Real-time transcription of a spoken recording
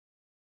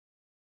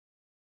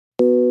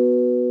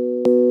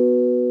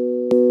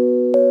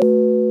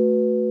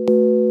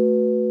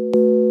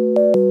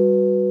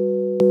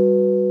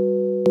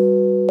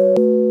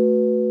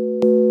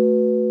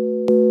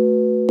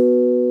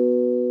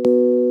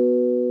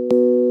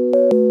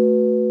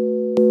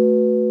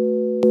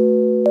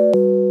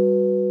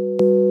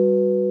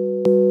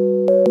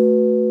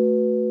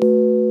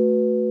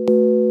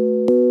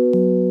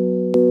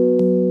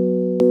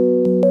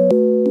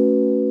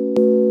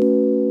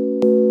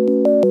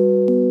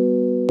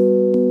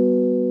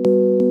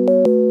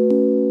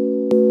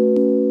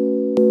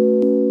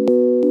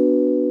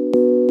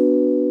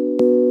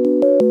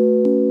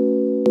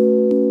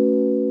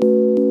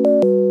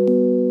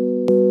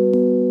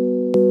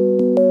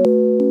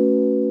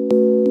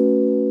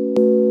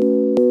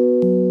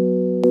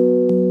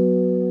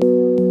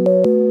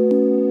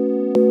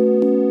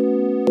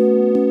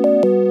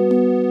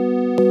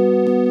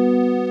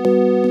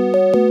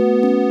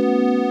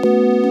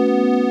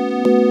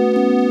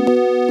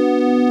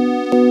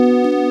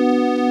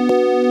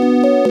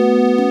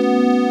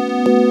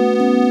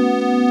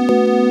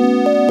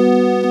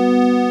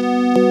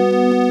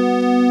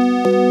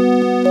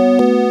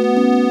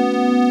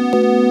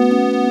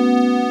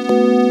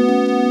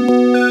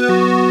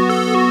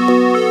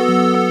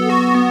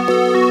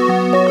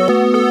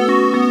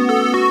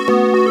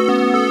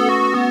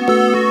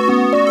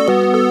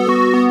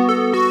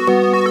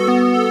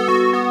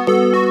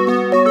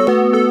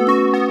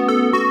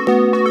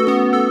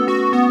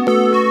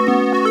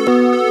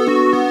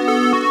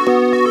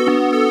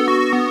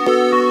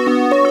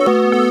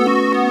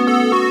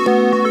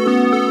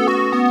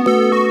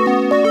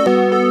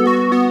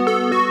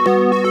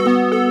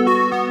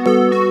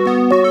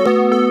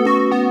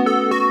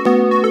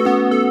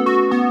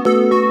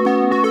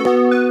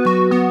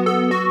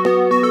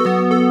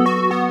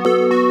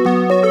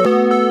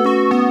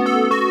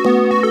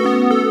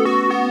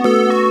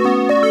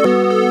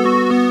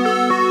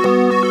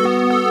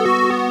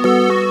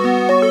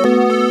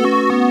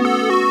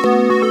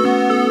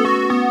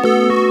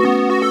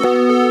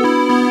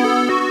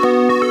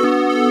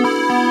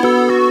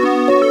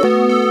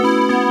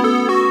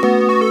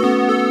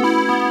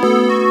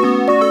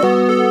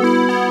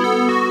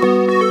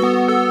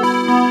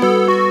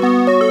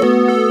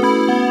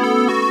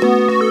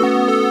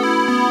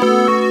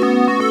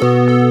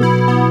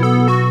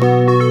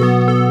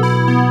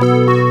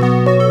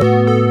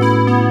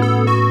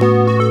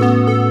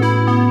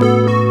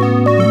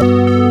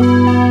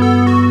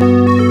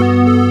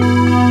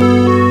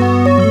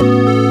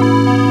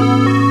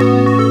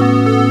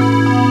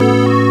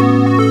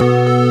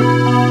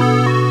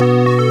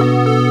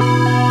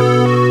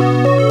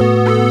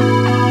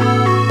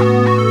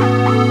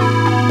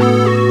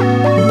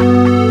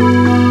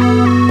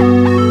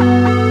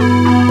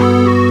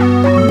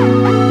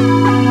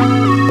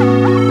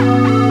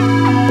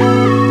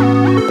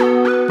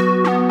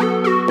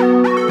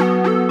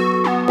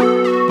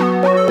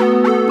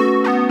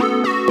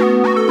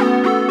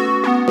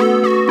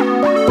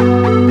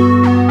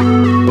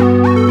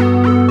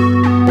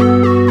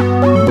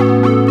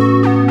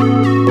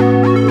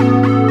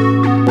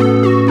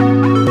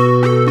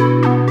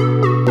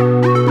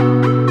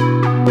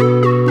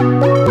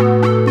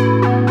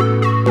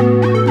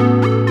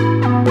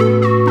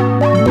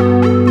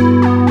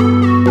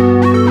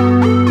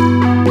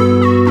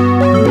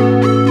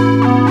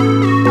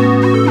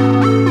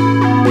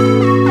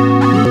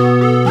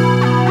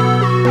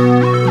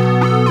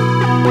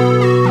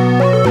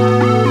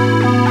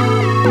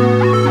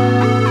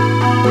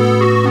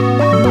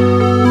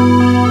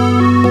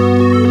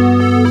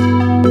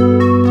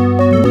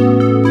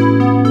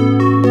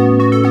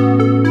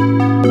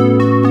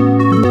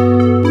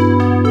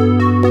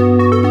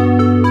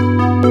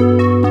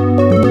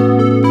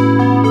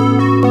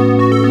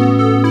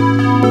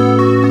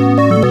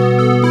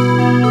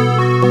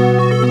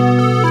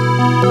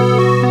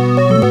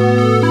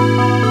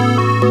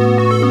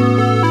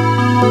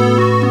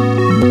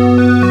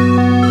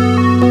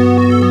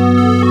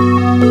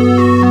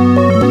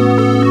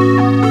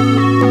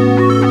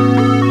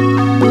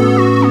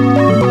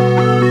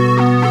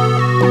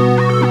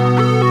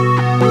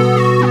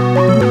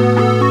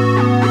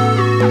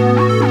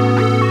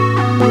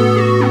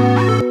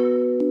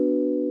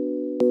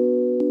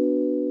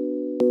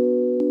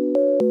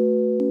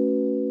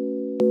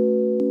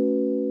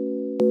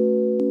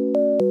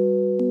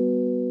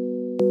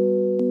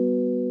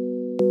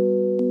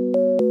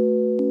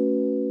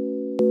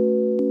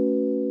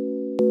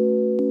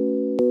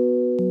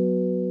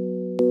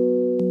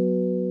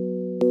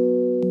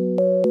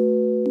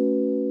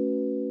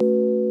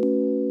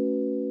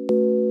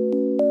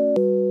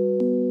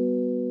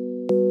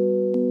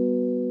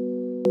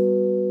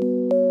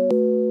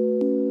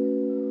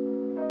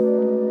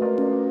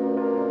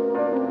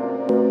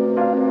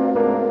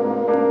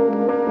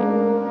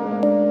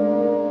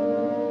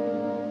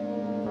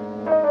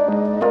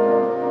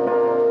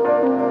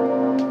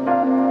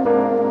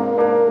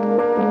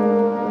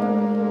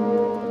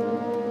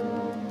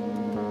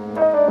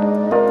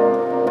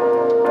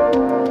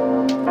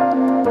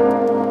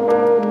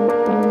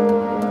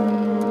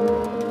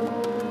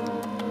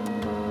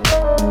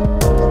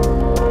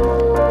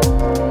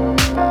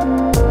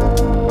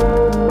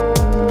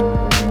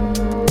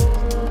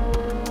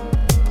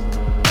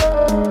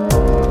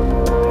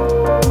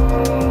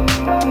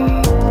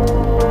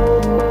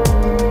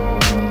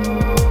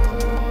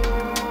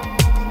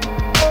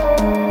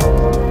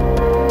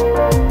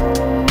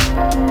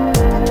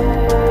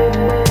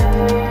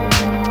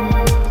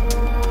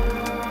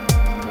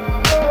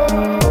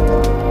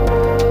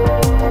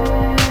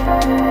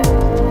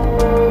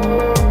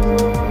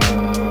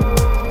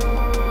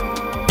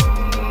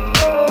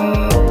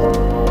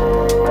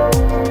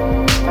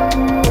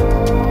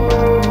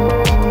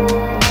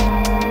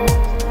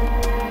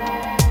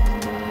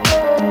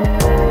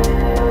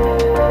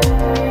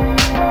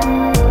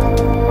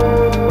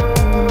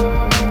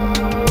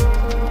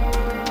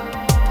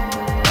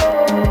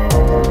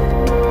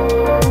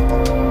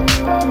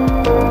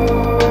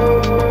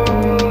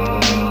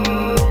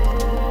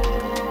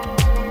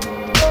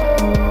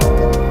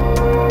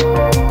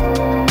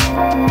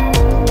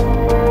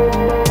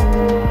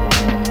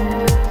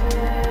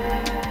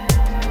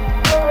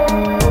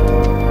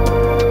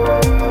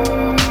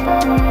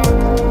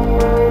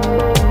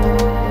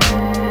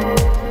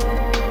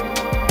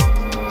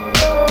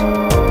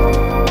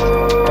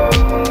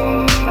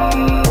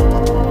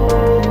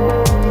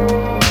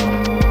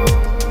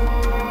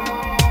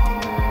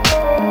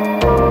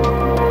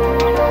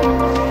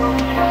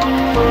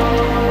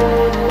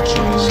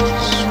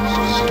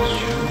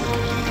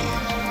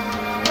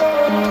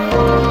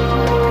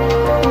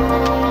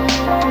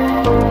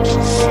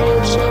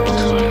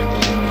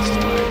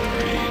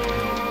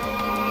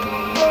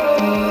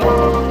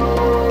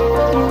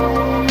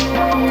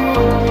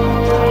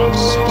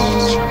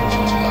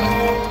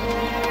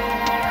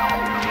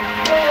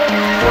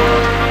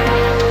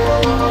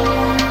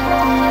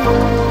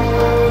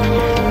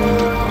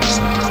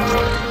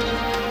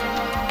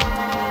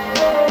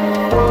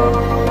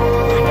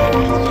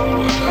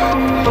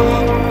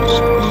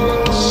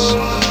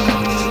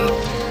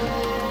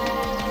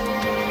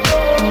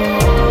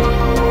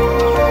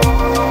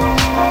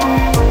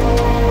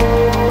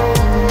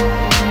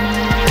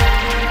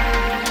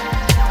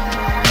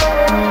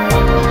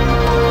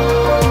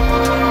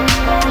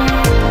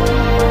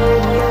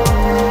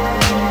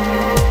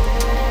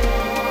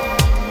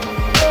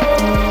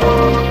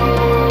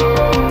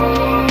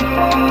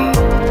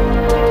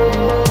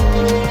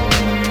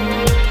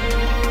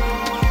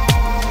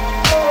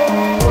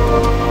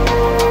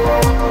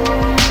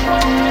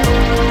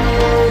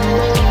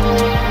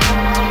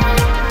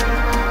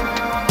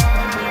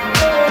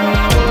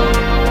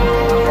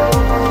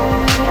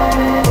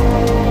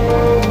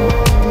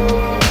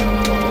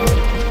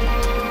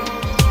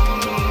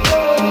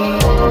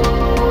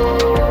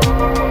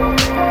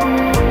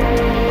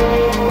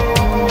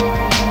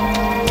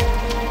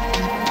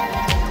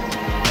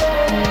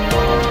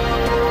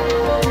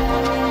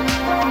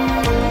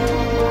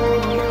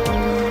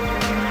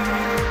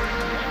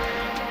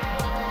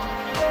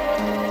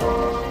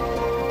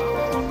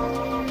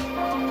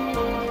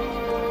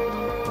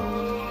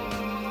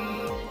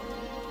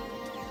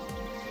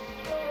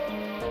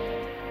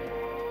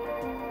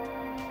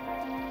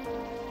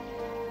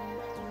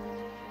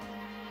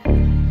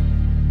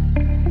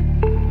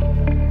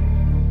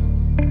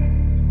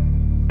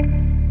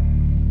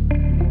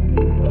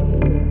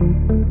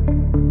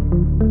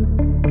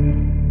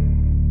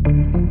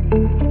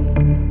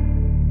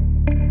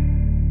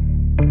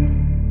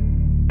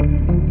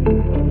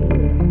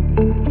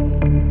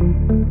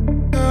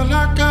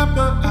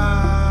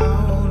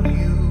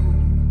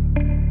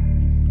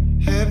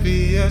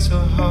as a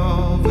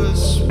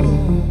harvest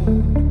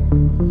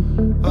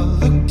moon. I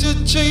look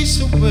to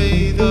chase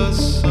away the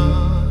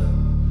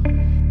sun,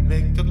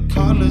 make the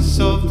colors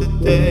of the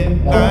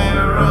daylight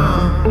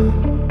run.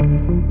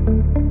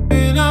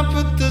 And I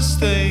put the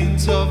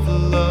stains of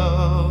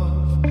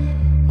love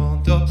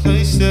on the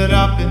place that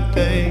I've been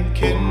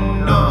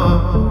thinking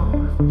of.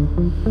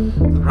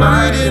 The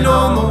writing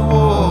on the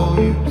wall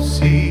you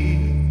see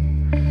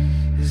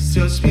is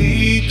just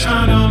me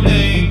trying to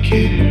make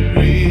it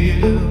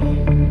real.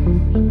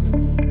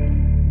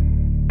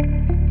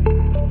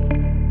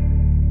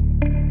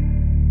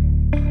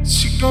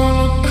 She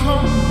gonna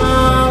come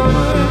my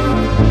way.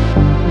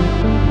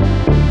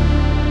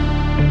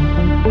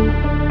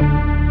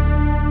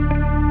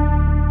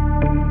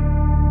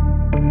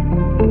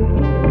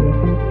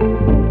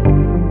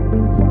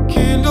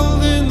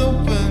 Candle in the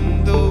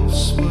window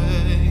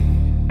sway,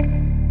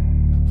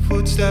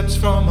 footsteps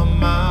from a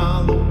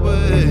mile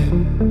away.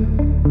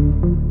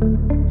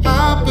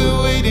 I've been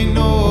waiting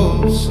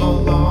oh so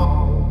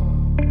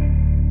long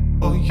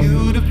for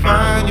you to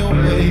find your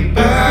way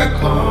back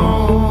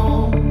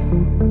home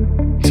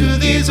to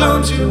these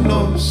arms you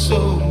know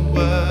so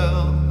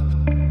well.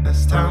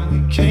 Last time we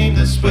came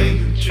this way,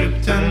 you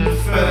tripped and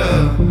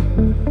fell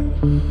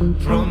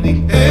from the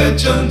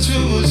edge onto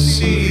a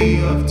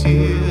sea of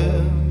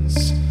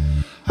tears.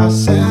 I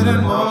sat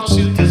and watched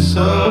you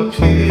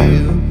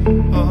disappear.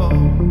 Oh,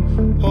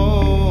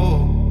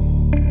 oh.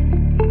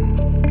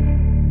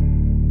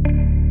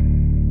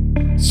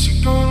 She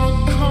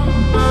gonna come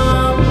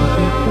my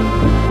way.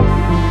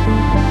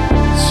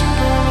 She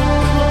gonna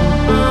come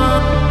my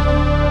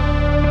way.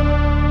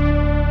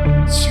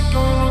 She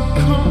gonna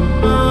come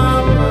my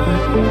way.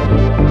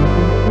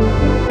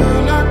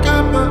 Girl, I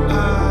got my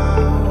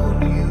eye on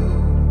you,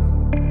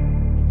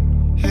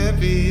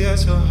 heavy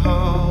as a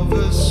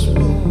harvest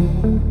moon.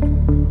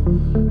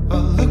 I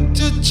look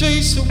to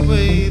chase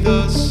away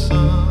the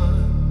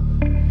sun,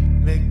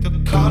 make the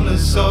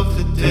colors of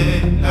the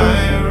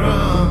daylight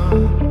run.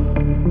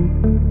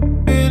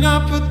 And I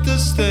put the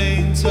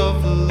stains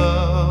of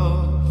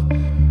love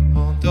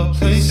on the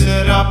place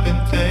that I've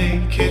been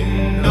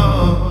thinking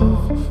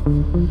of.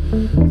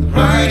 The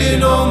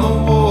writing on the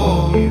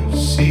wall you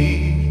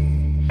see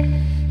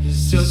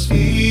is just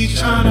me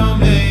trying to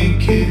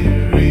make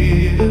it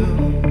real.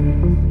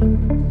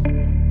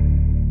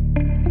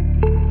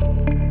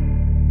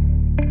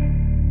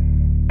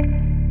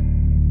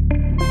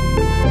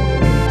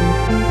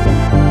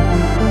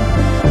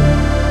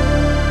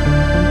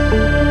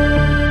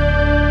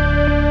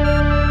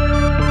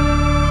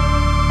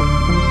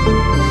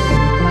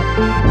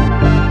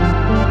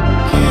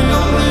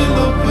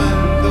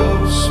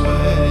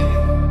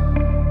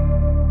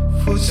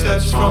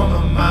 Footsteps from a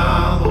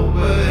mile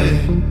away.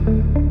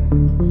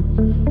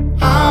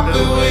 I've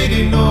been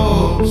waiting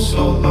oh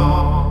so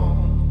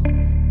long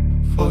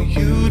for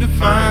you to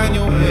find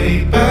your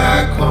way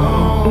back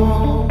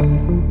home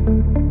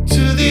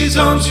to these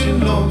arms you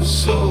know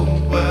so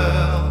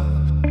well.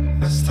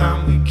 Last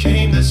time we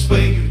came this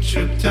way, you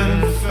tripped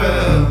and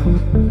fell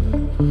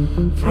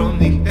from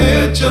the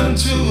edge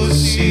onto a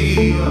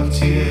sea of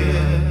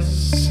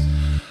tears.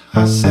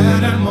 I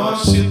sat and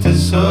watched you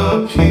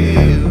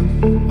disappear.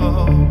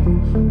 Oh,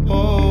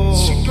 oh.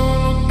 She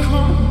gonna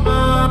come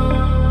my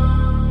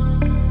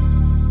way.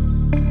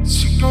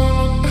 She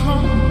gonna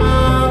come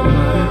my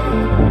way.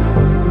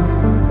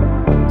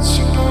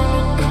 She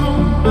gonna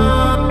come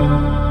my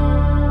way.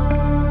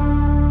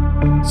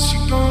 She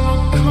gonna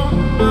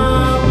come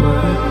my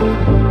way.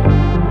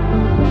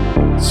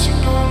 She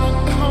gonna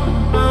come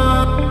my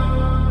way.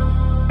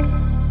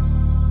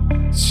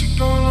 She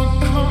gonna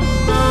come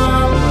my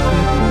way.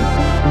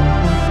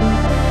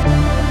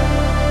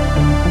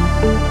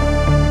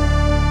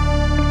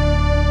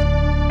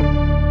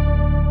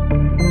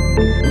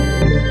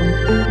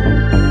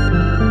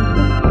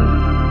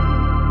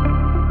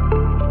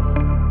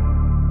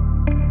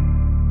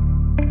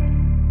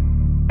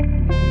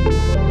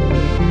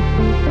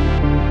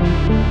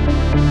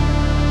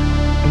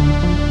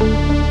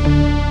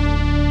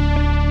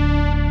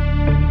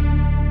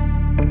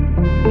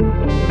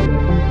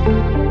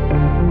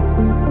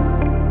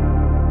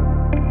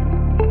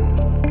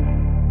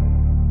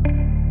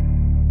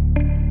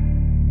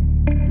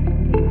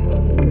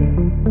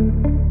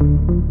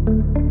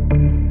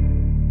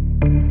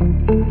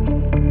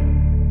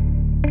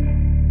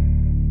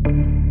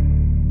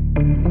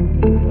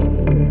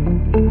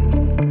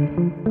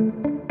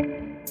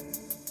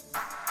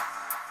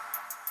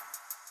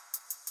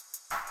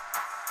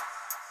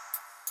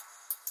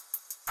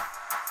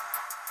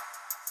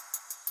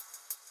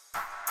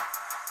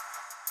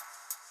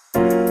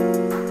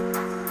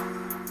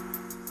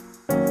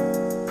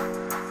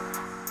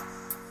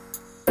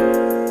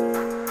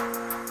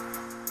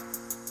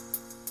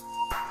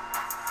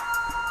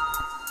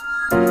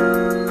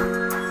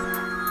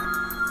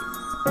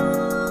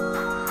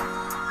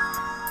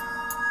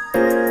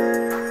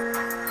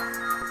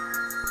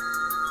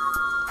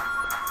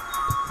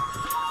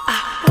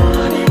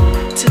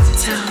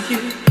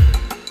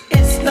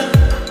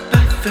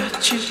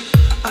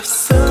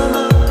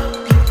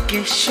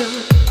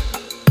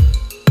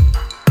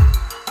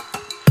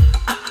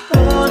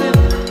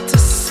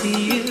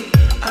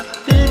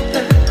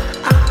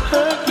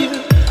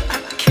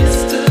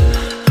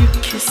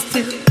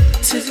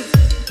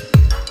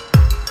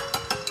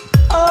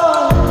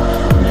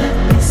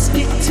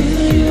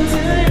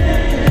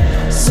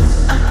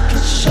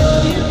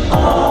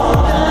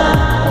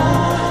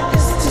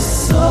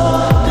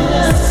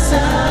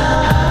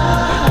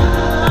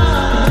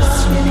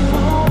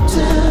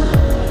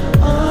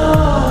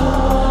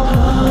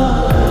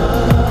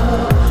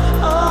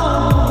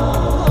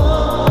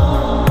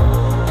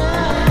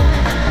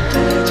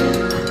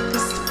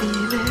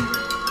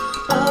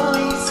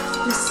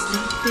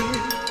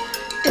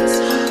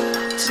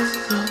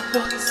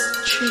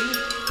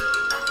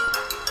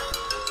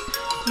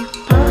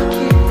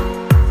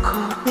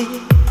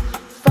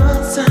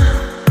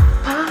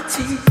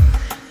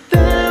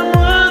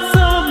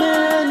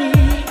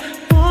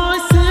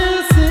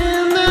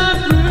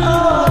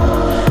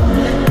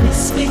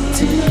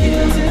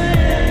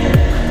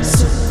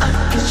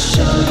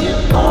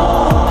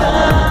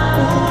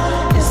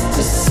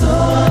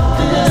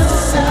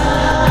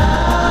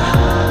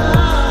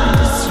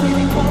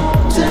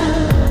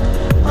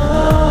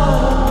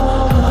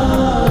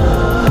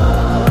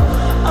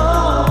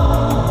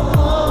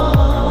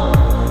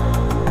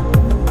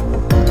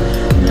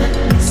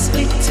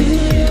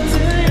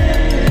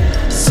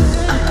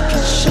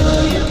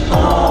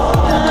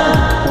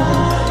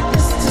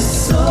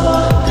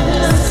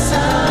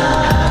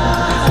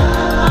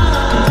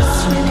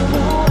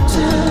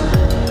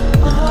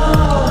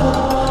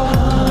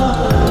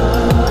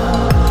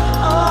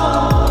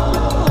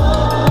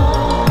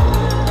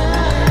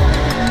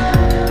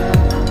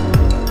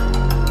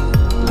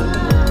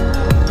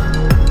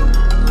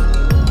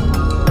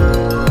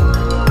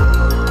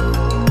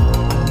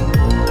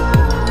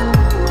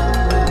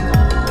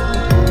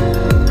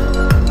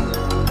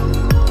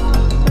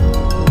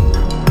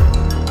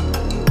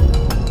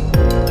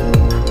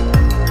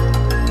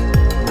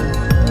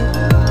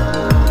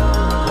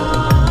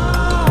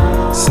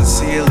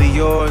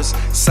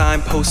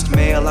 Signpost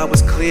mail, I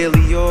was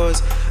clearly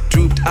yours.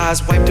 Drooped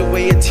eyes wiped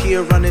away a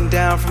tear running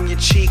down from your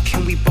cheek,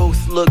 and we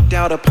both looked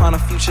out upon a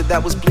future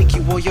that was bleak.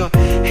 You wore your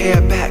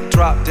hair back,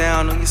 dropped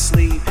down on your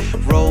sleeve,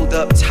 rolled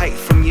up tight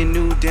from your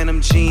new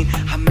denim jean.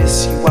 I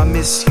miss you, I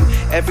miss you.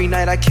 Every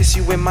night I kiss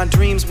you in my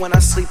dreams. When I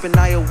sleep and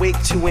I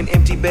awake to an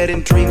empty bed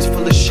and dreams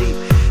full of sheep.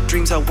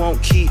 Dreams I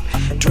won't keep,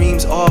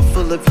 dreams all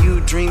full of you,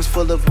 dreams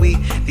full of we.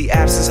 The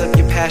absence of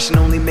your passion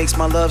only makes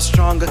my love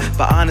stronger,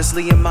 but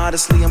honestly and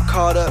modestly I'm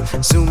caught up,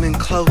 zooming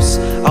close.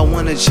 I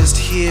wanna just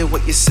hear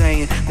what you're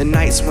saying. The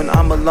nights when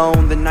I'm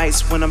alone, the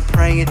nights when I'm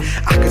praying,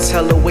 I could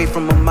tell away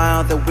from a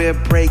mile that we're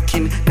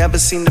breaking. Never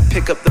seem to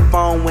pick up the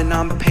phone when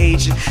I'm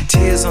paging.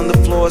 Tears on the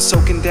floor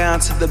soaking down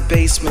to the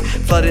basement,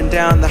 flooding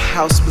down the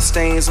house with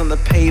stains on the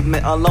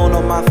pavement. Alone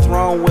on my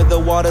throne where the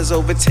water's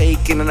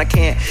overtaken, and I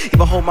can't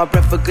even hold my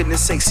breath for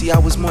goodness sake. See, I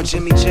was more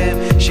Jimmy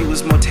Jam, she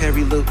was more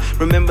Terry Lou.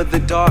 Remember the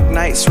dark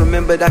nights,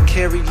 remembered I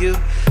carried you.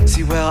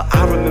 See, well,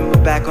 I remember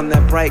back on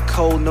that bright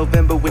cold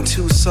November when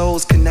two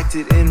souls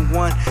connected in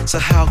one. So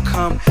how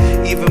come,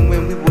 even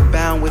when we were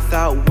bound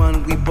without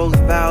one, we both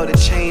vowed to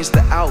change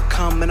the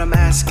outcome? And I'm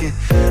asking,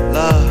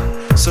 love,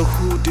 so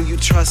who do you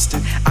trust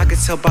in? I could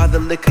tell by the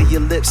lick of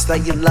your lips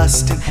that you're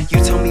lusting.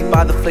 You tell me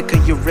by the flick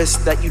of your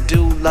wrist that you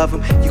do love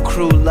him. You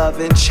crew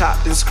loving,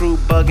 chopped and screw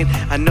bugging.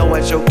 I know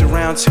I joked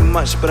around too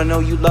much, but I know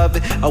you love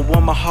it. I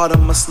wore my heart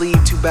on my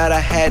sleeve, too bad I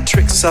had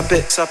tricks up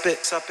it, up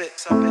it, up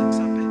it, up it,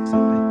 up it.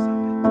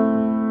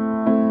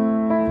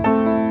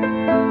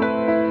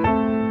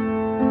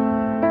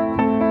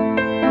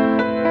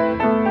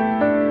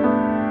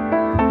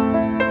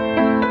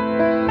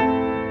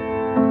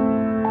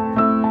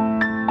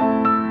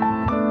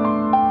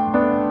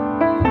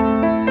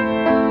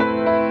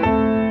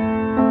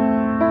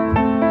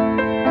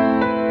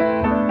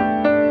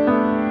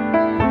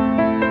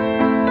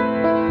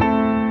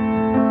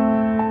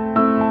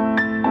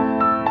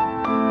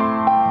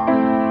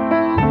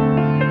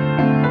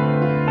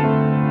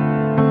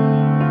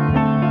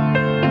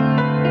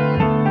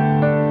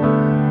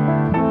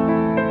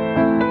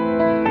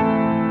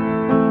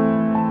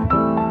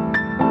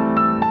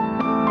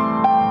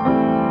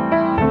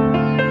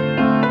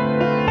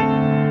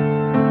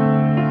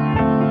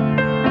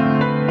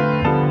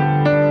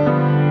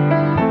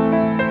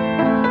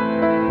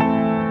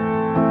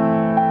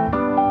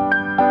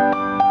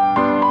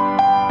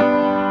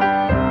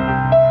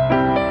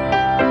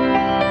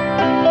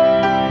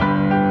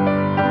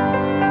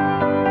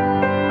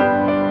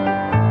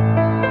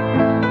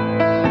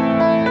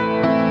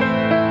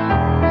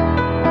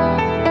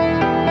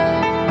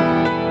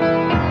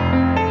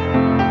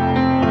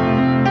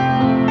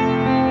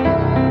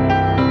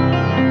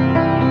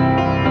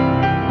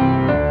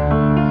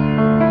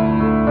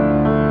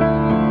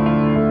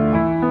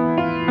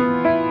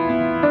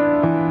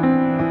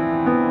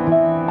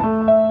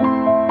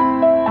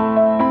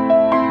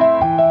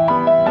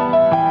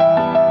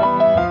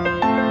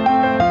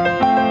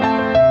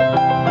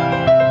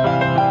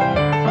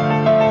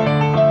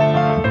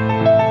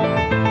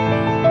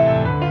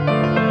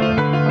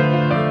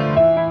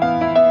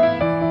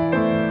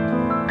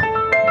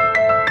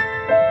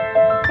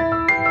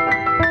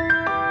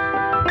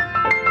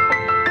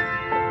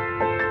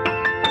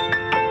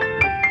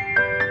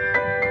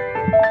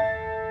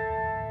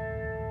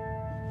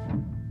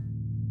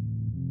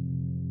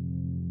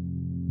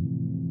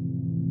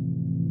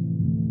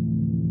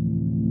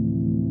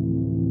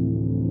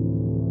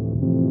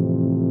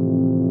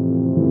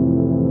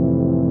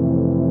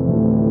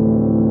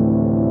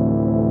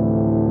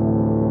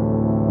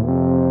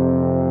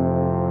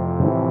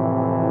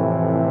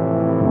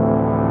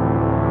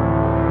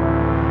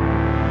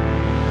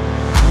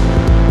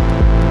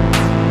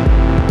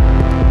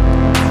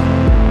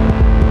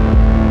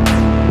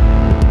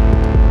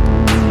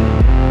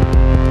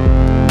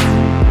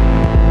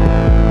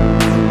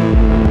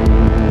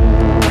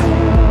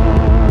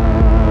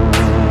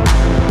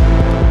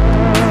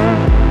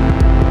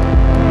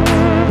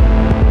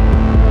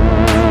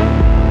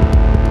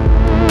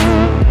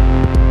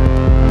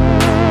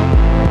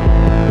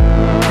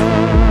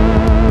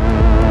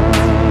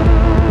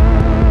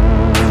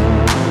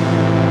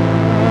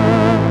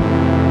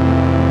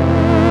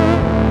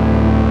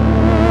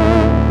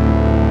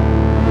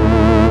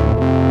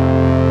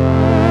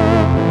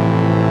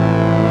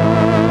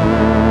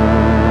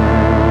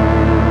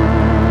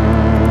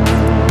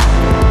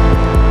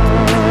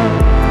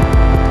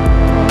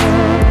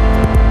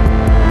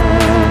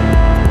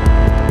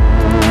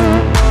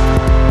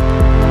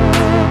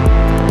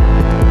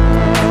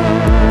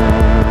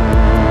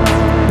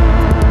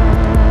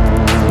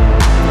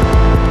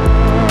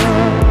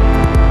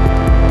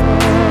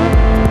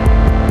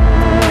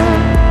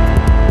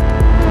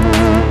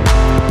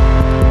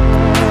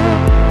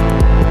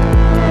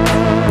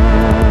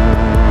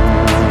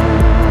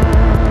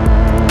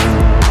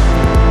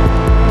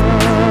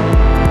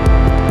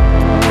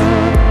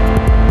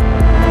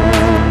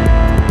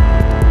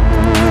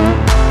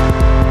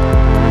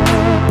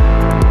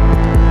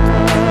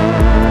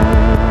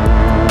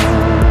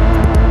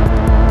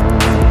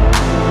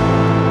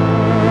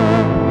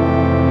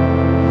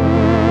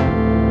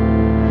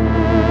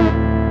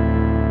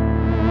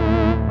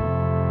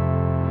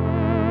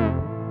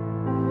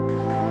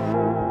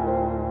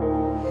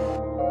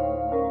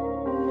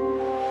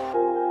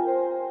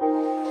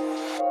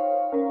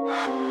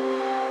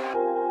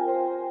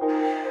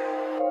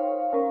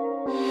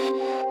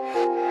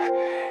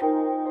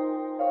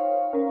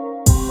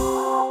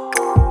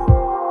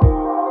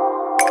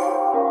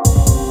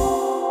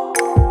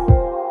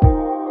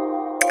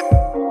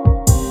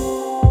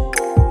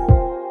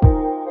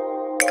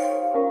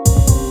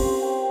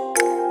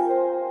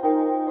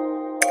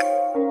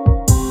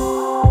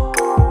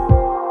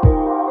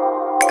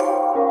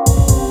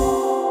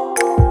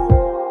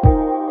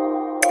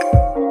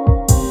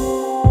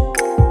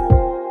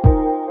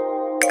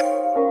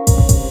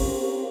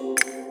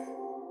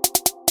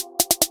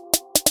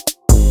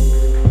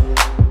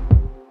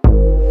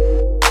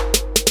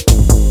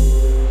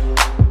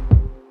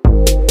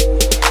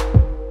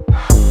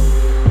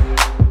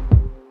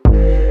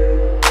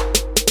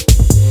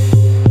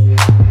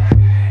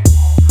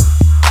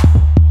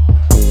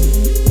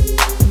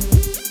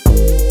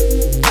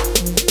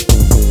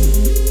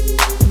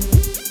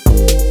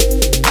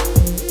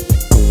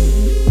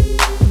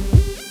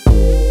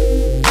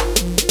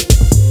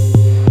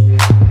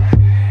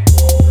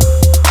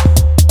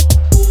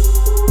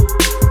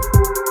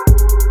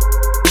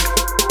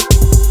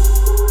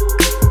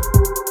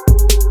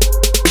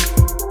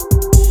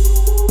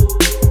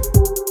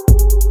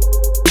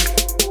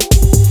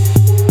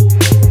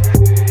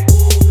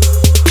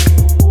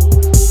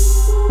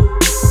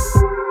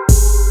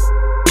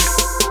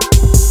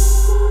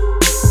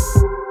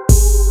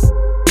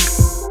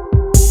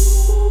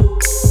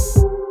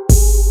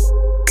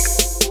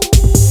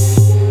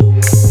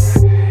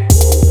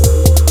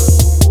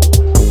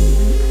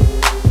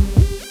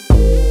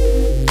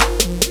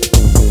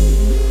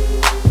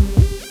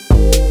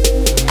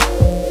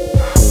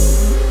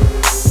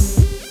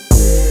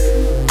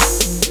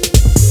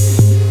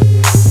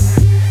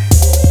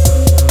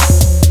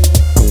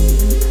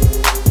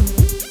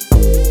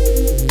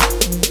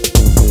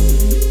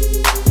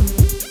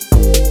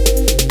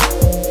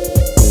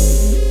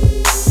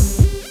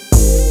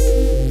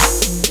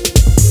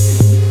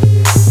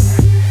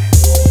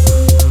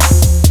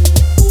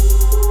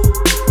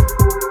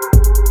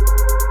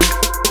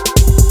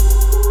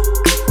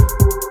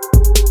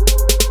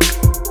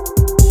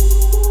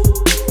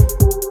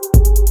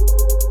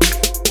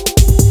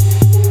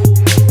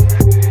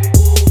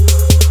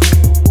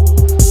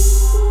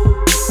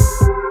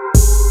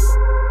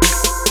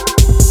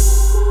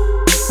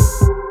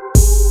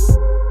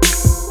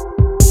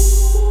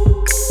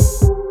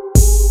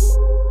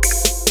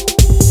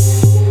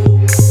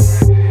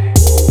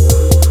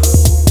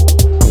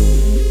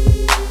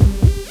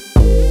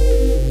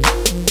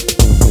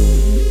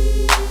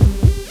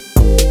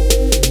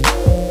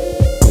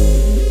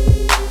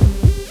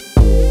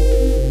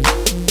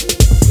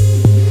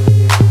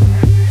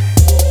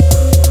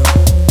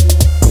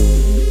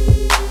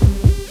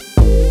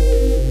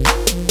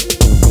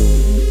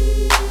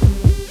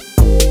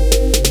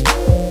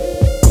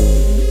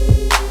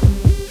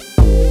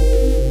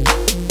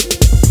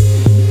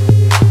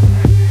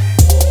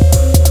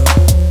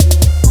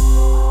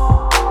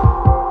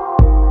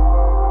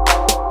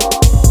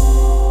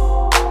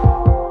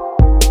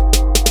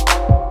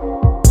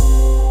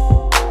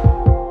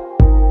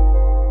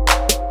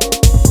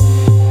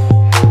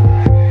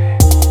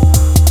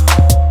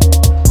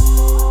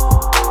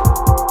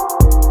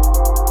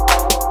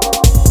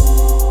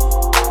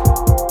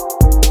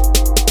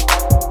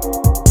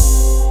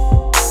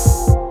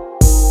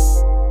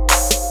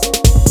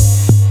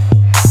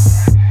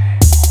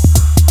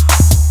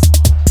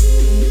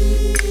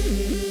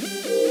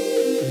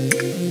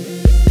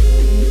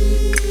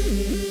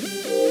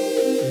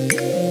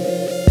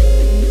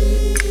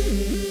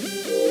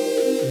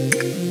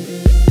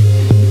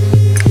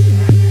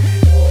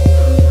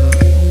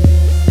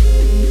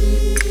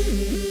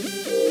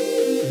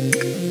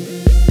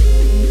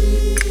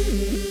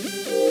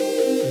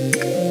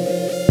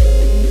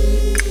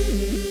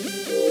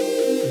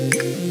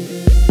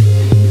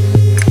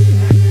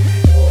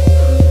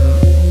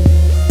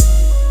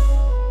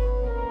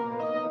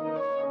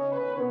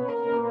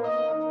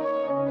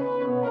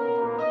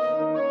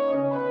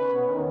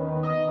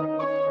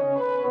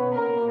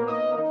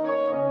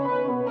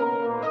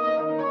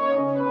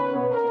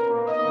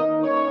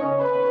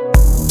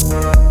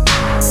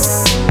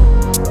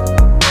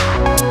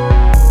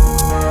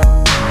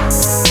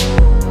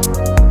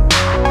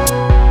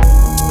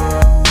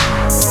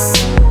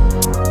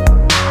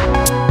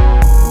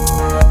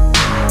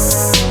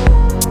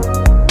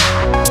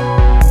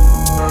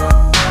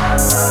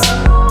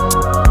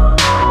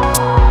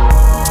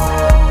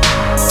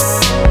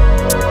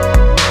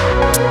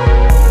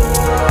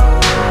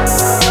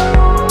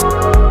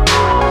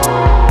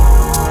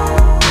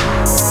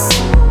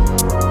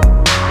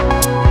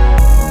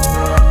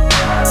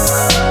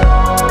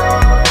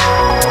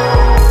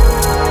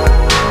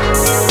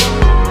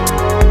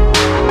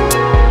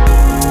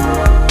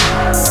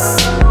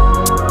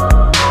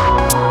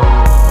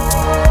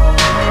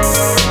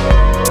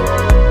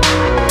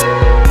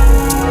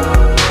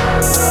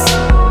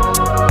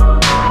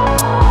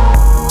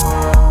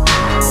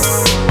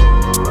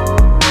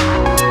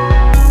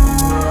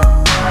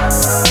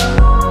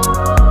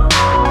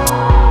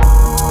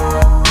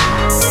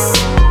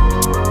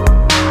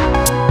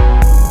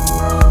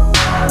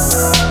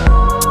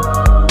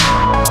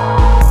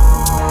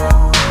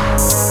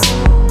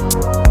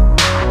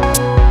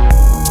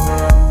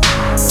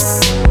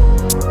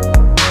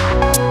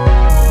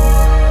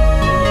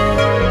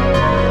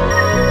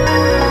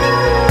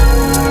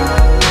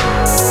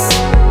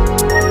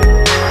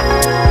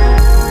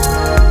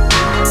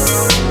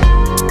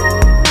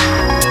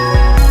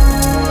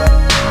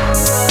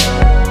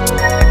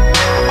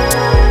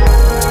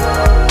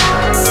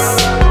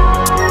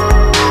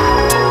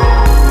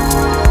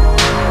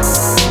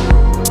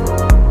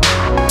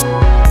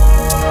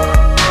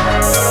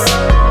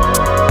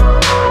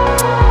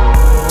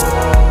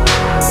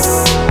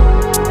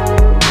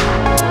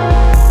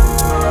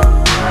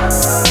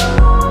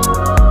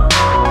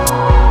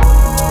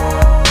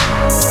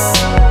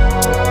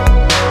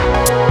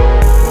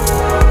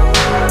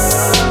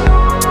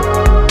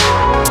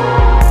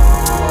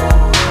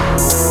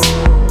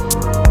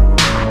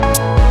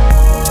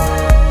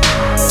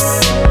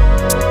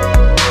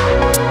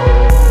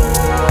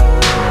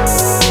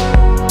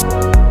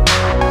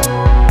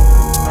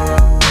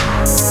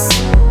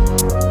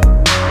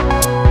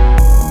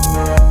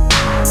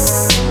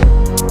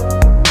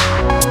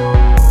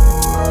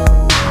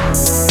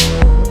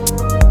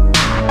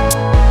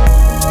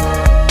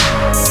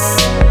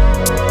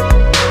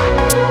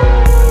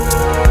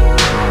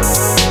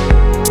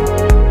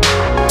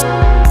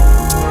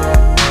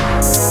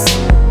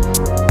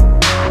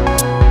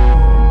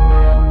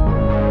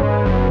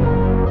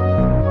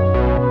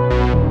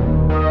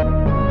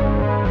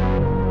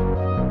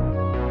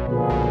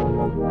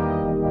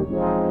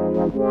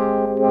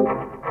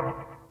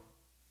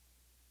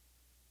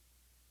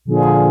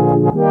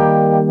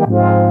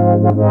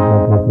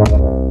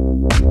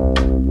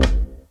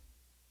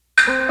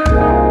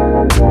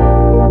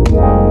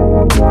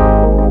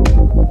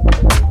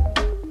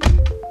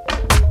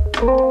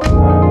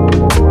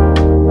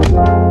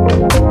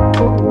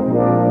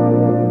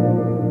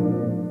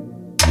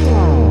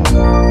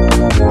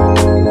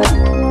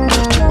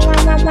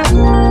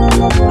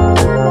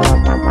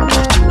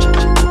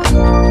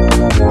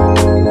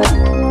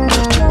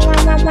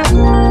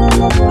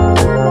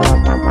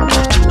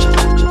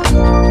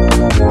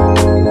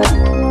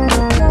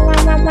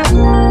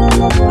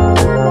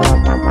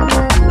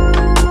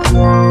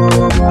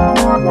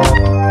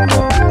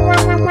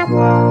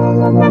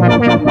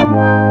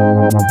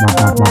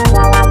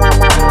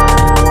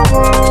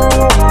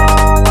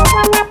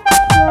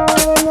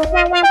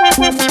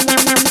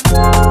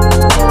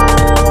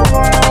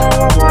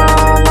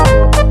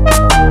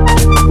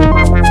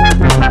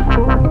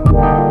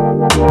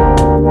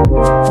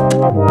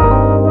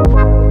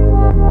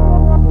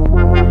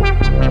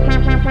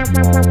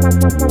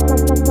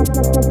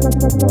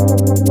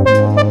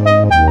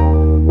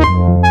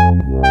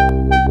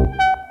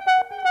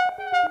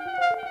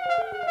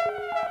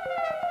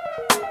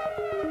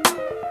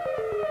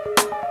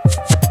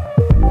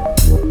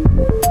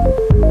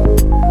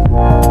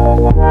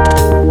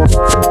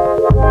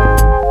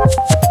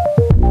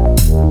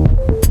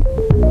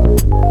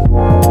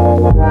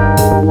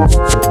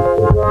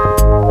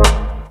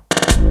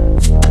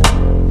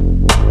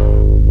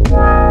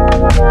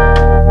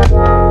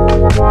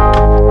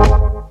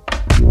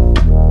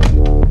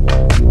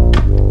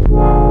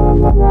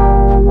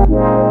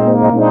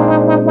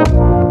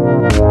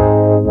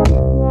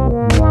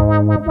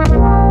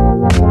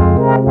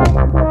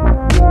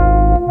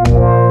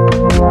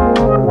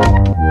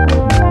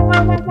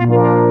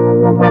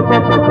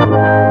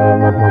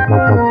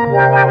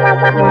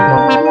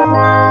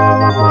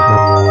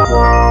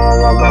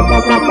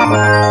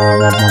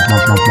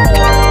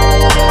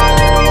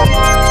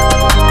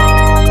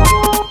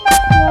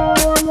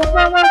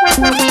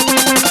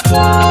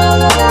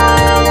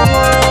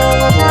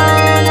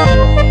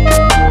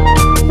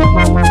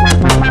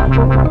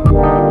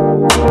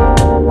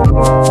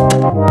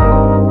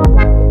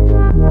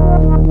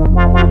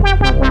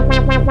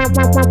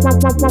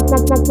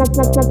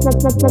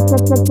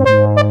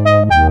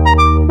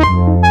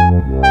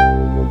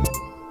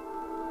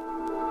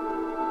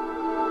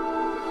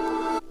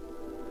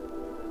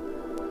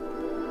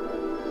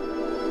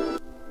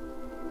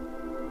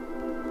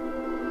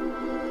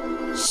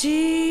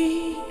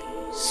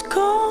 She's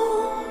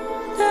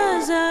cold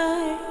as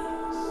ice.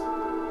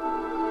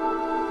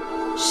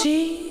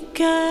 She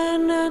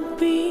cannot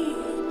be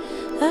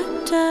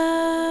attached.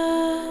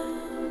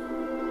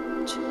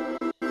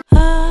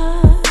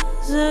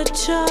 As a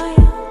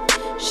child,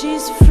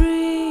 she's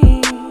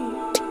free.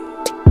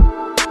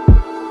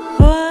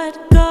 But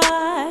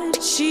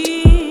God,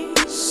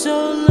 she's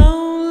so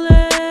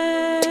lonely.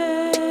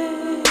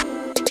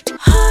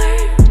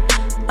 Heart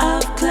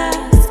of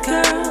glass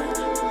girl,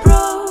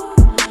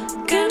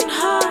 broken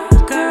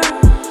heart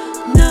girl,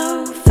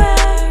 no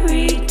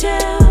fairy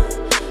tale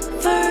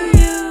for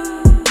you.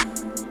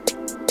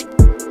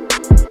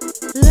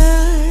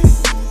 Learn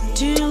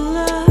to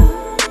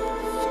love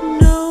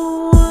no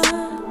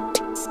one,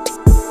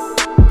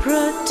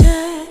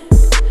 protect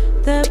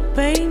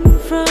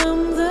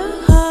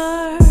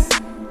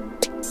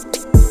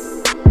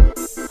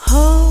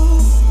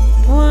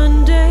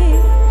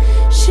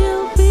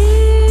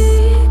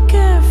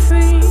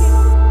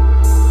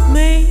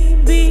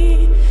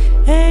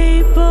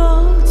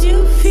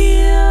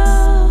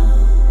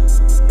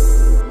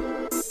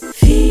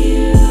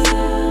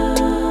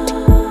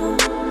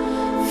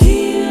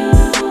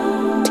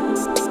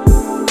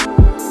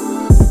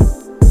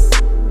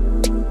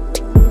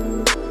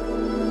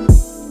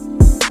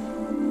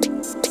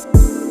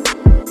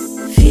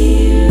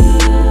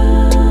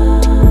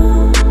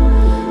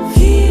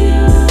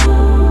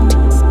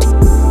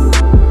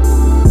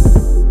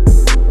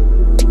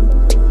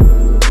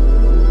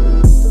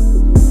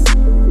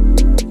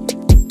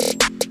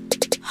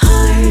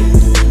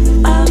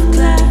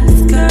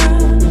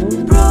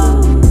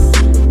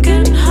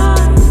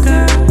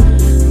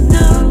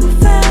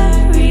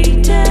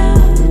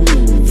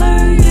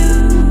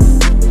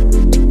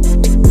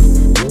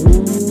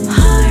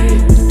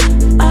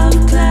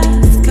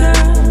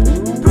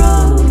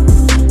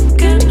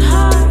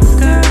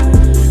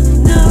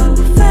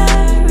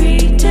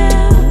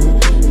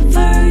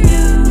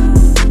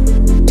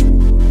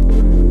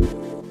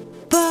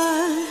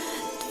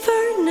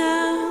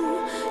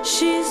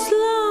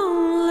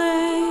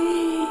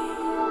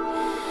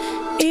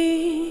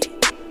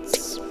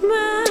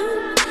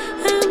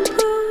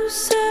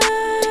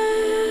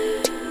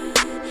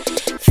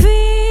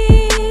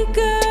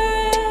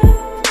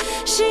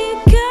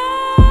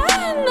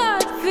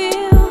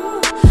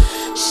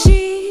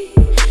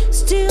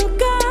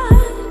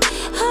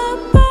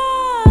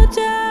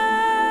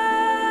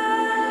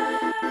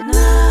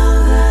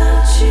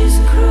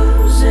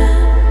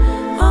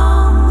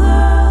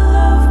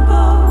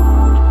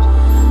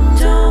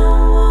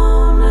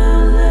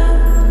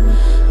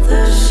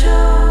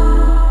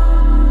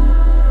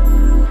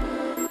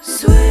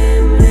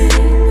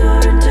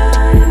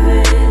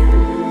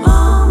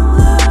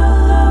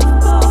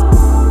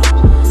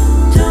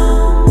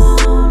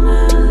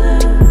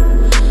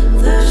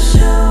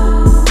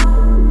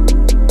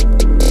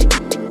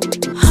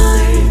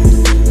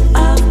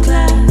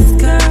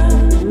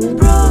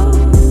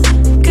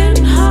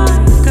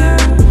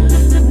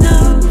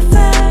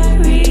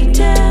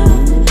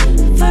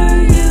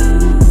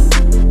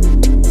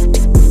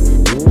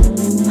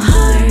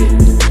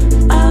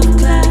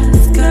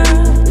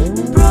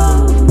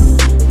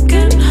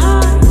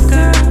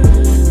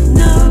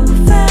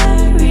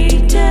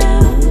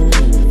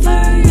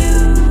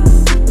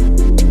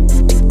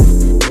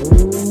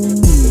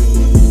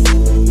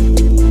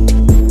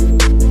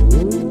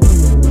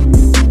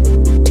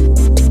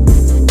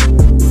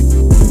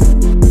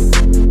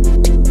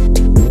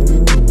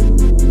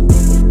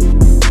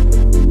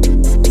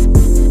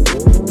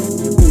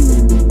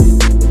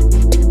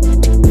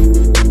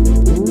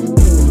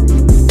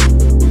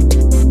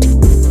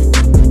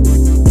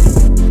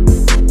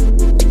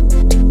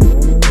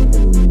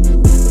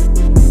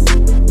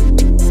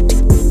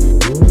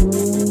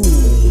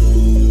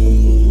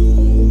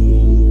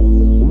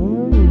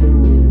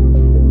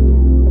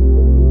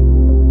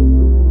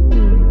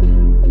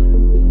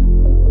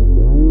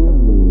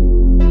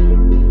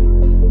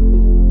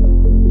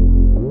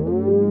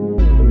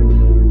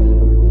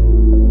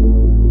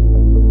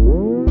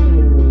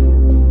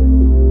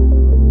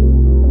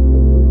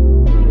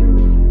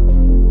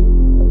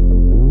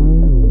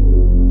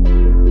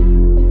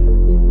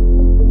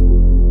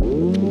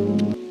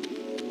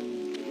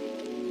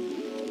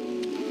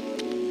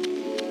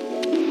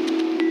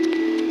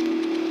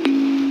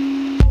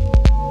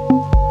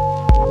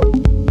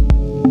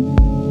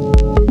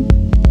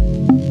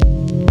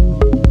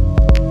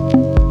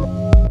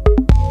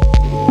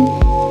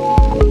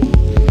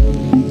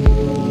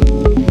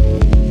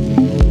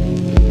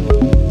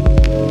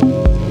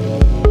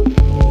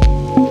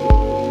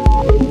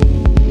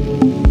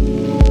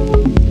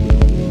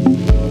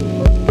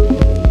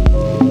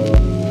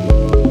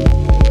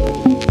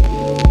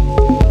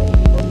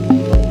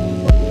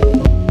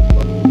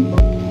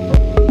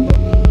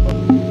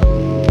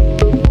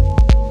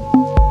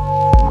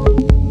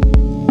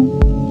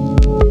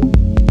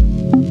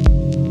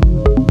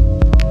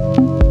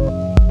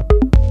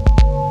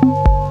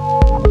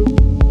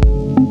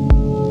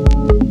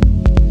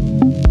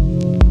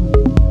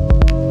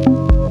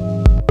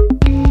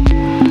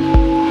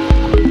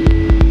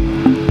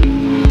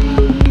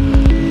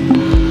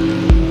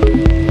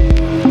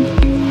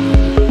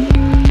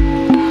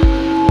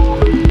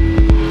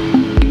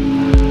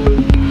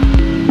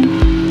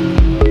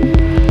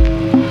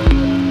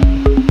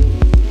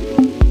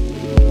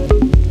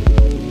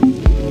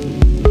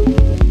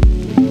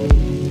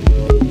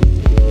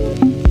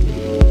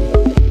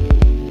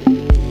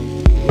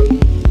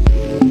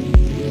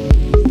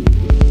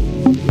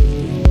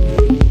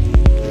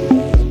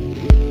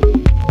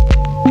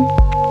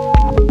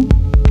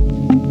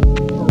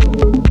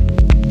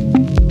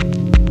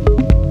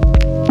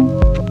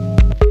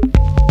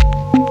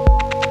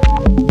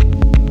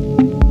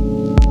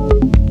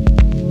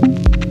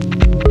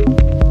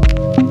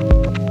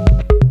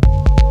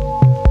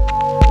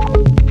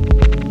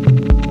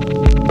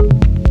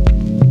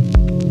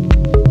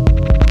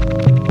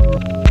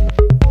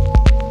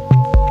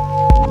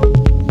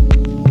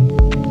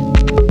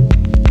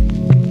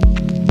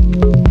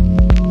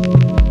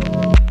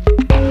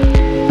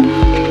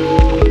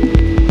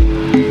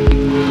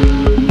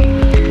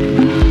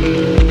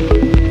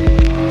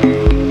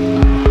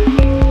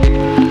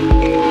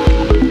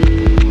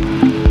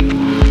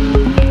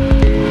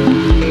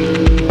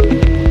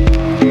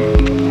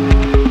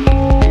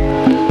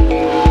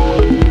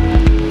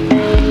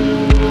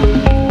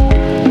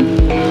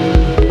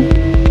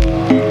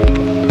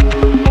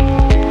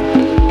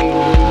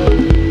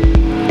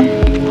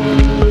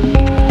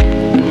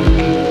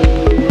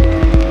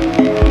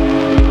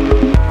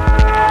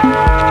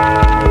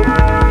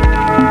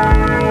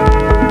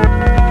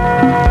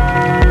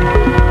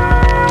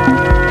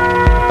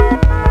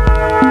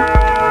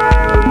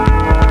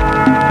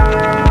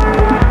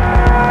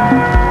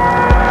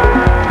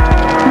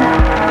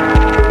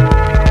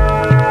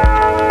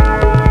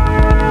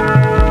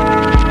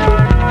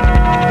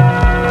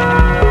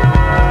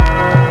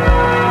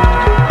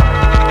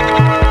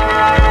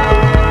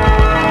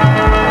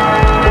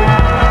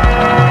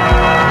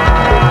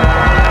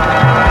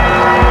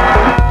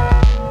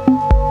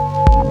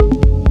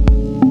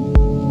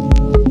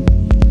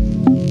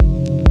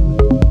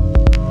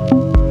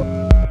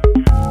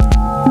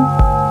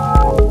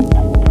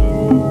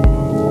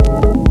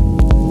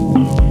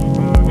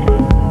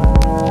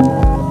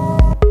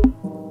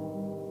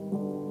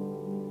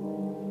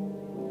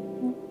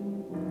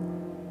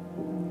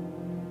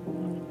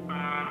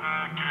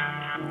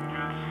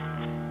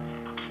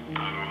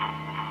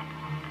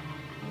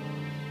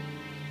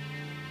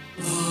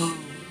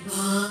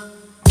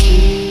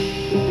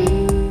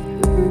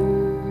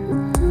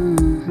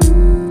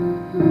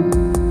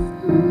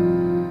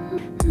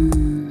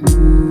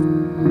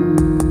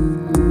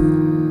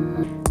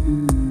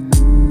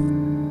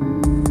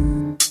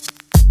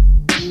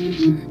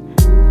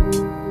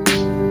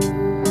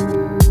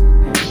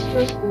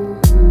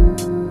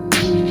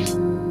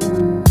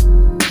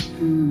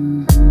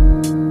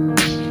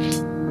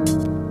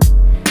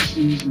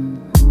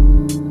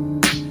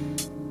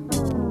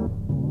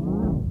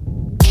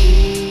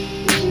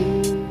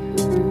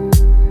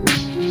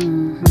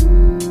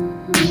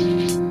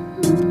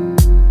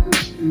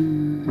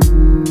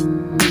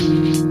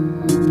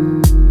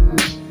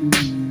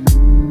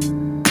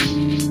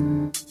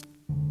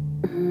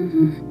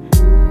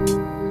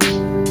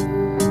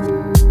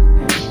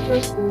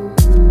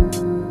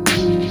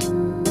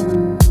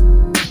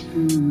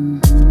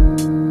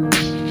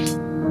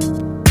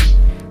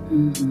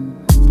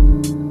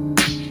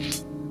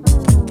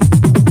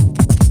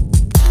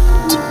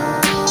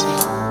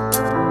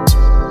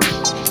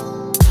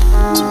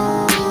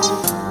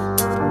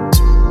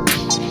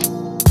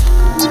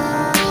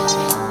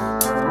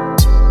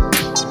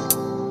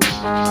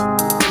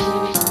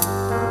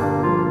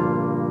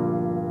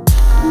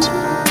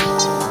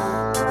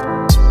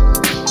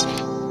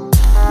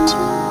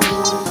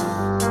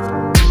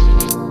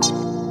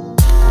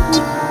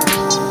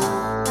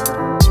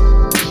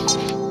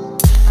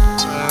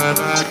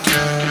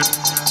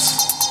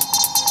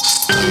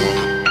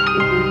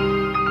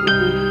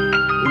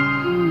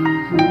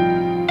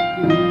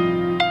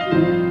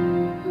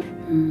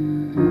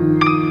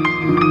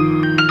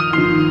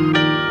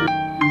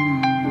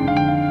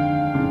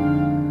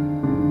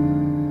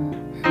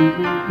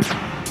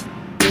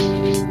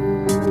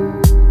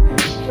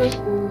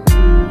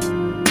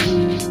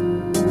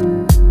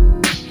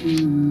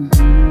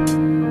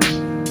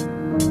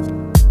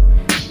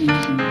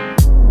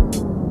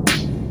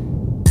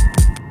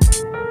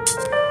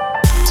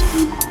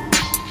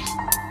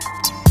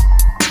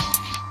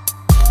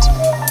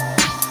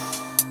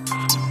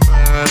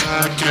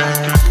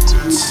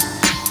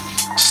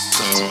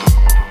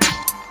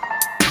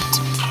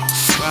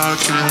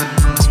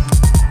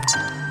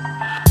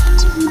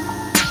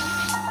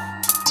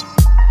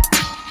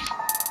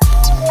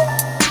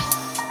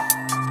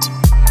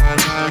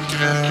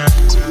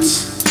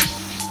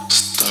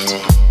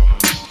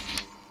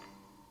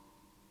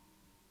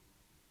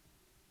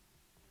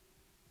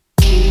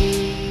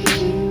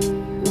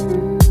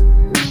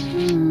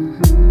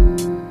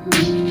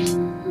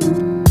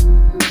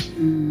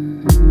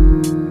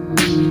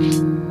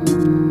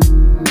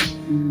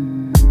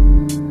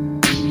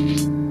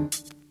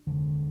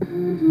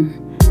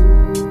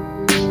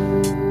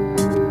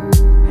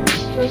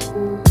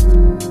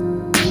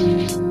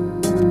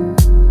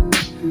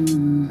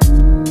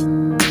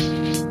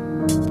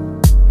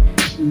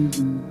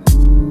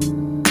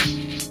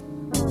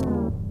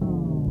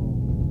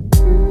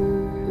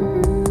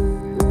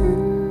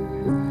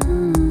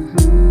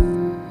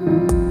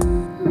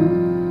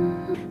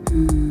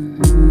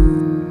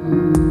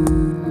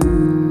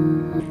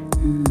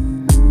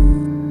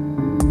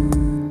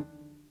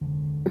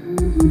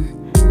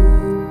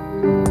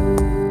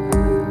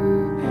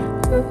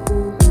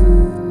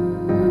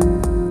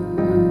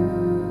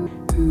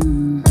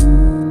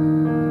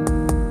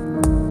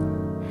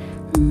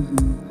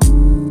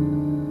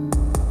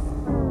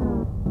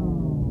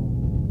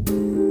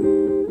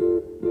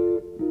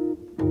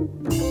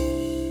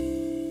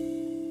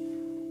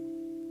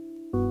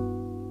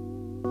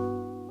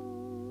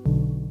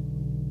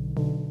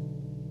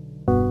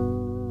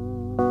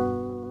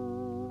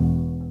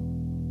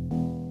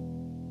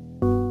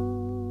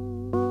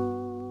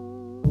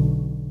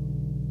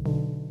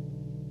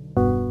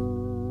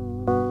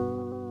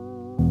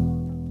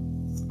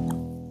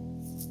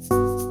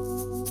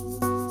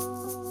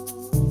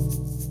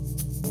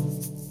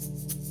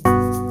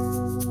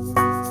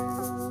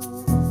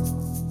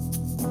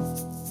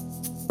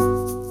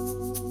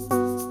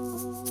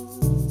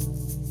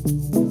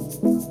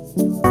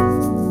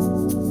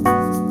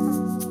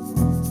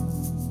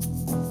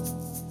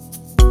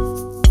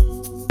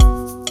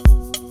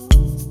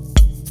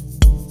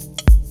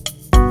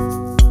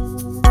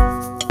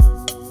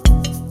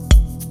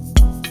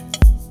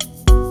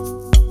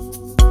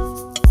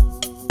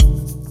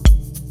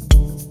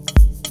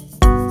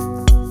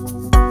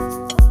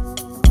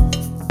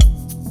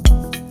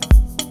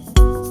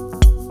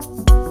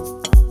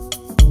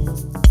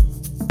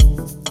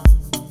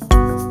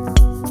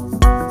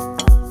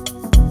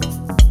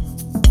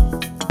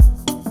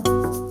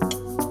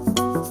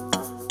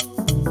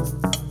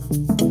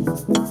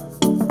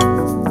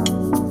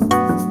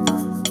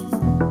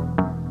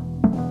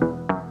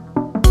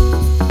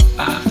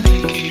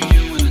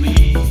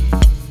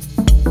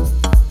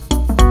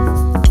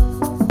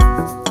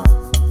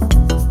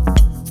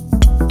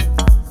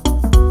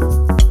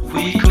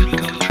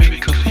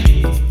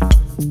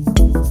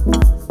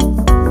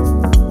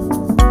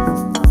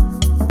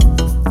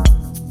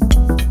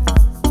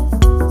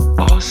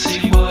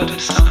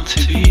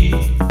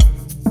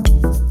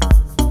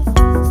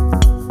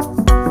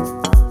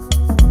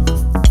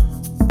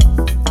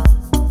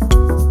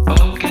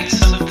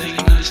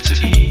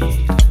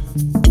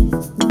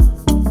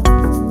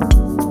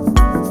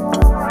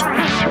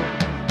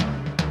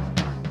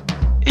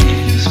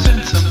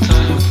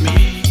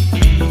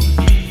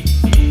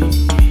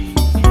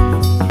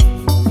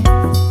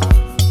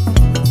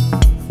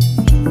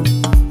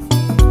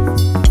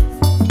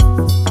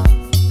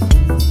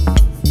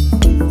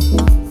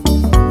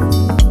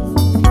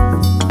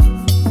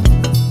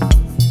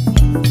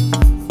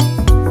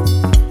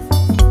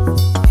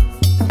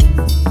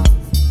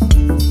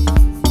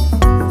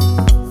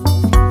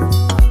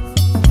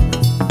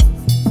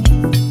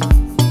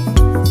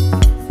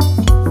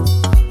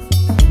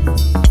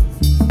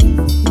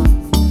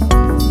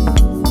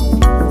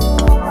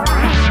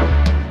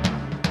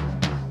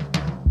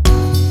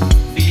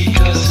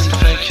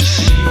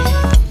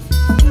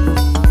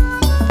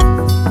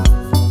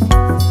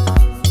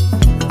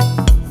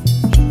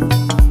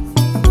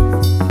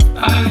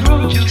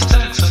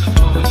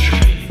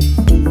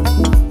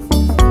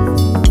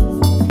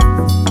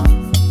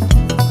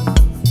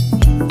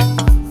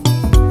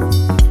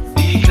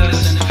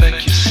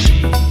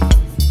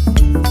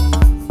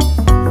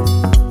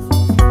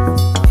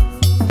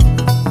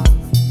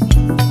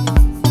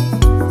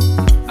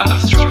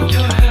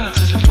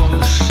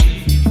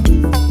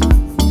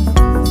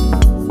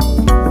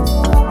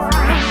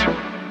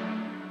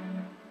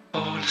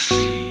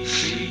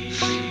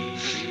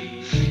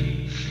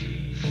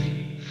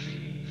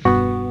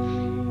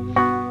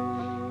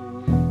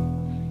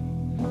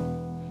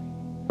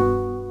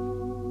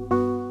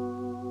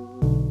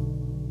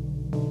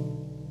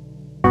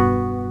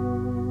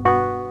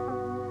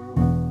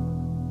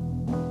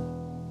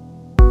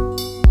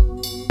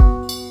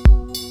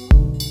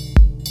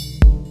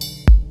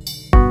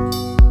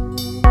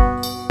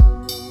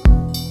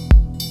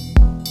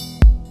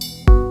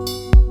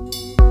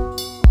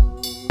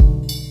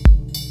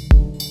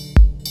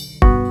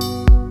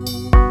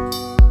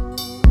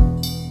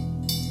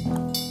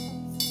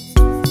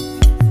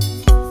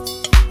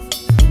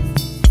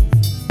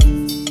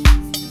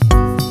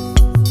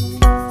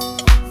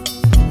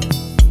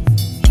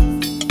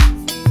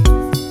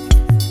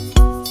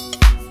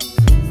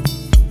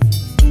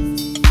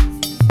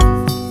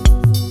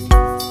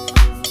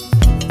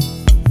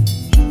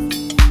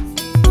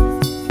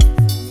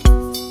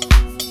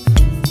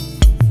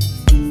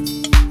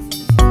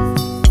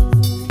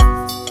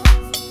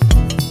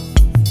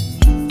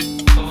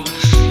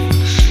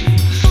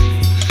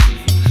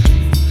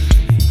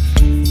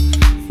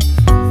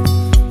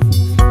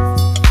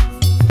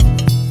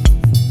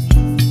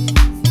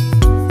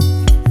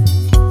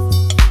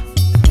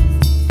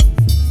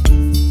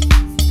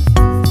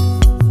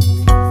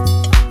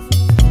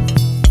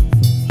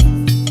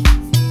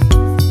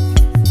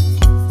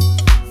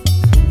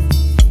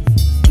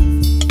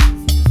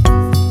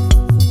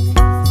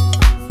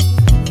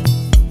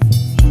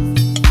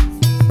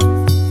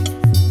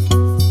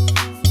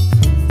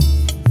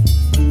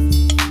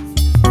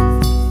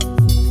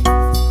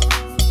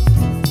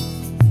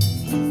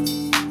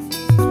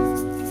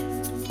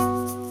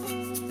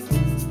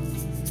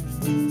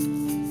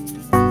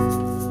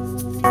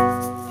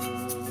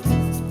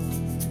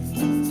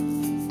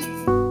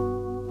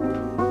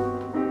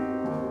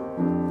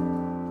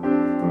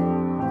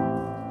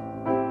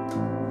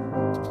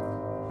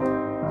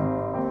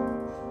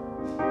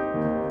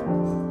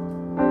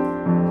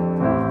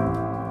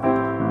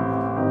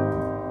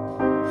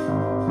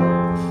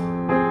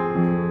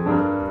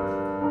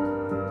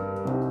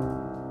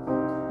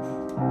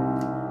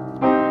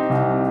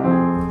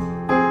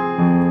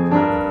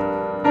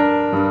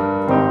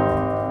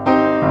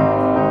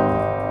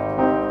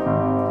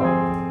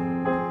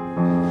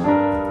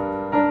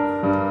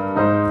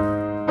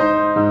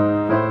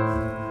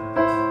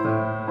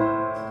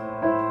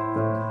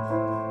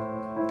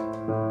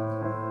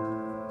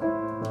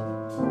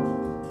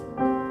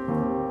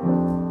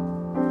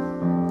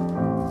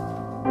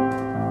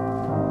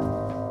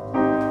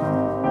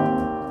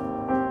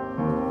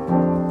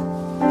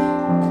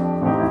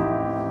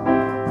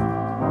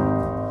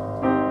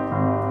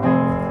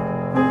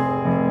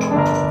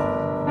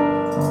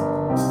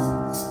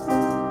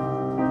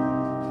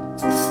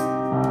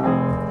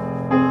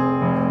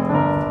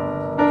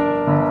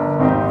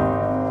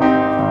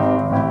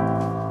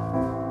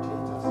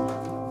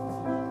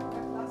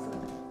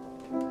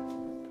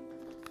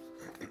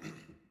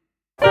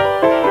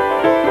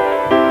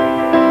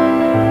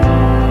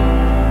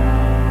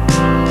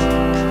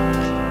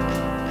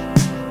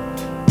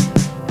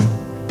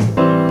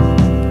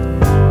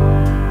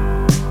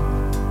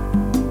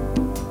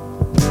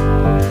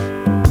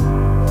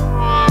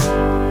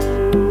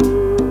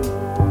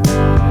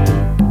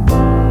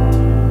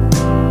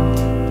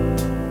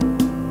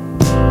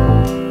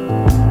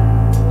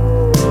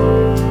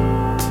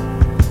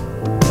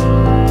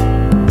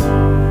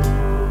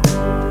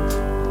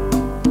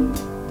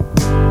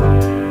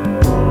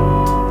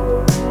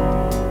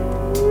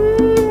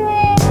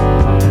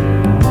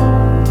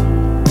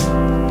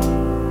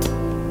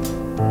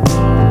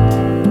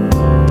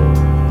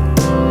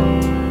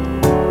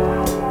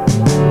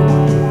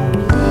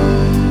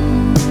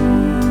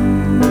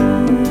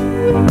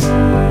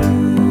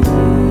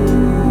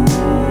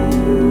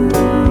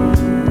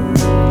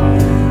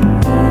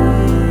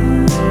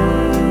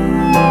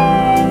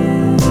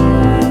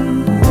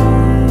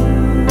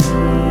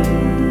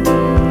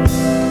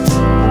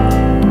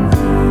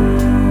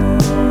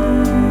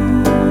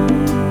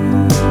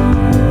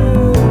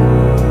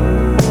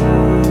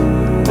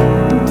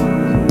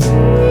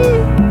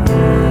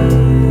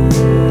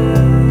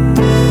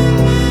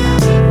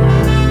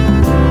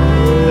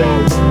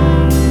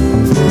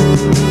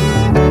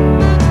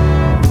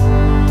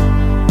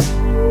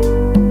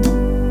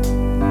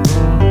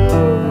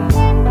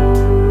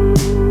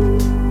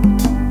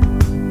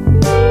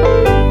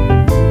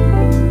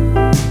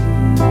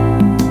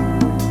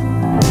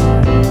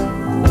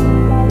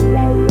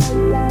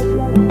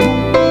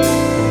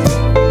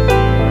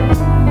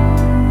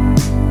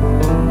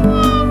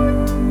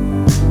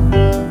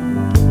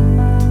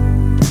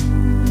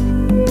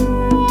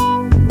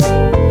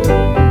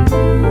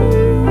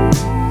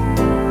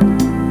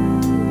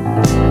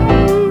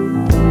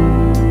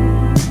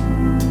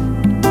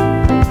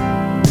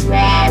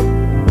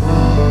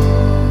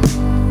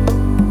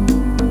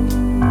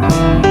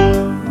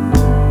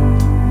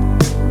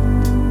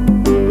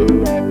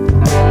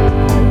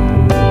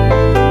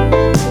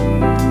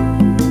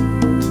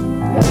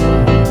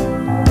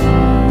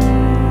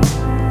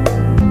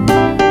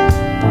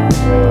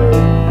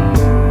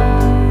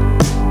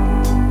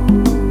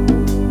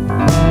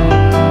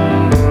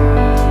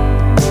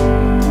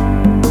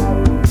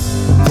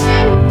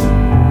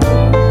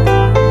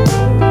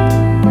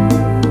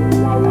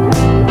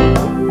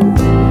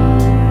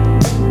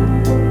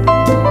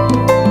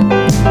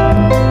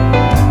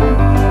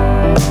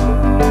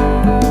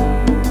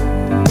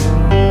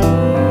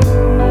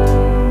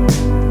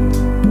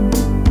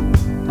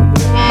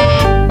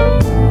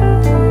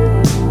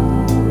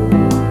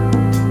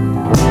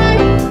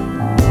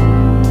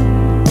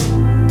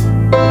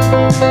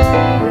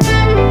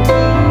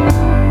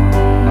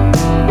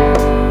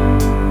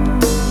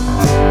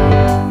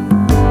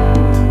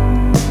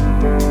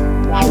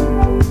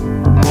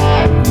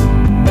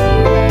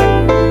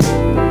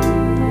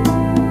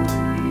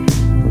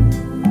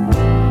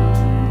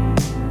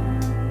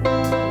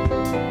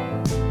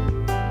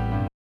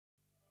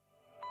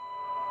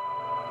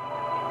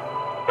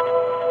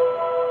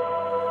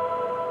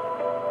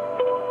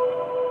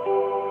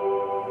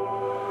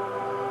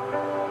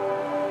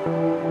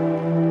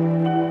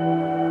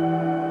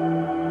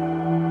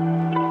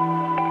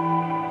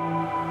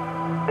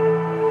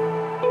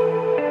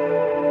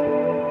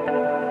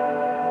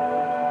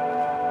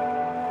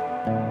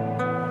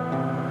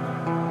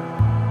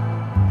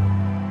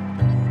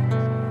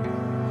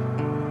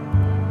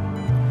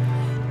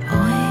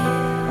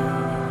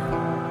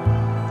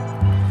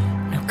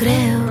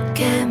creo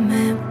que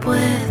me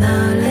pueda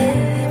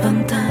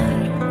levantar.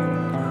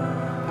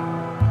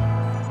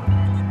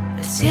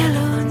 El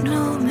cielo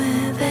no me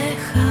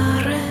deja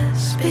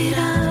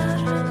respirar.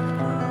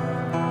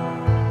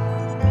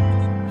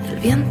 El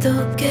viento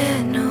que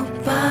no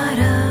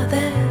para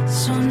de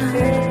sonar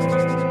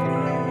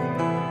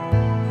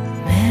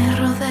me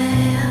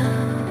rodea,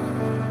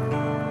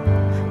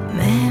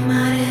 me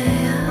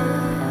marea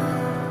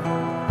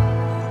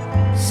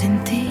sin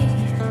ti.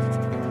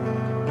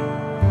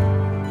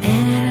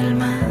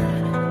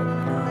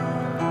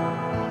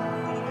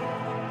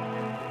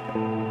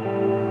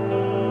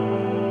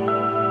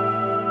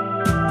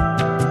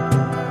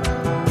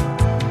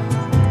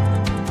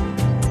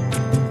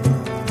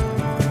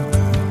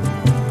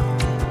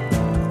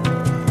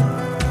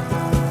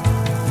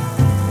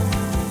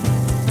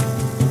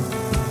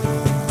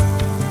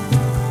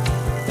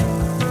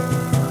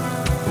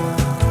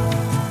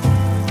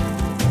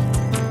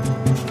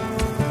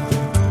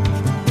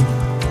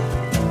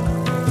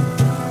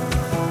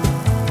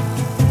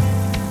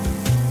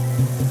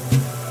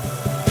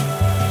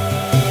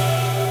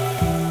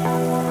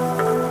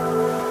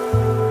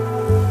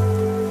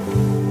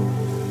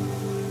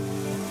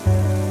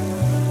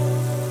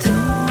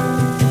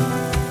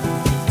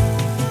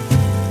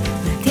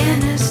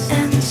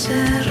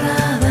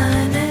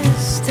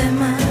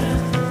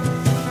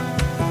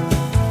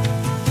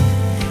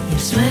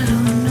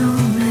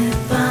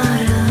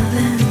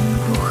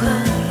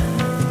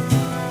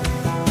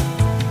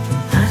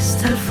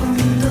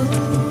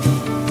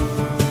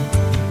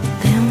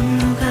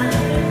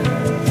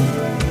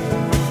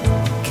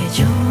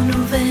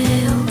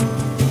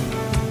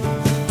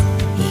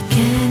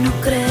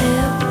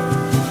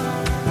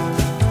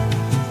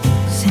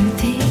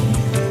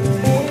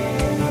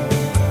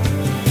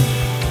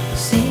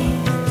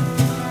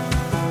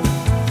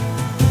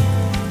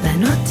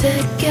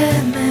 Que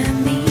me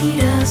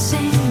mira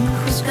sin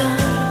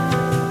juzgar.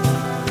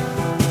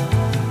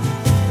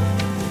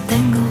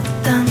 Tengo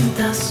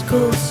tantas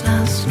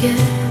cosas que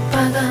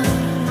pagar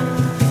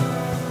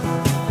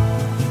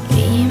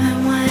y me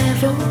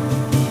muero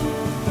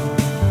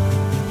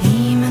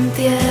y me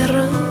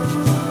entierro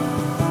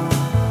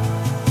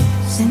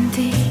sin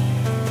ti,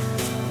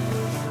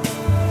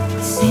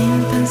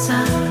 sin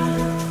pensar.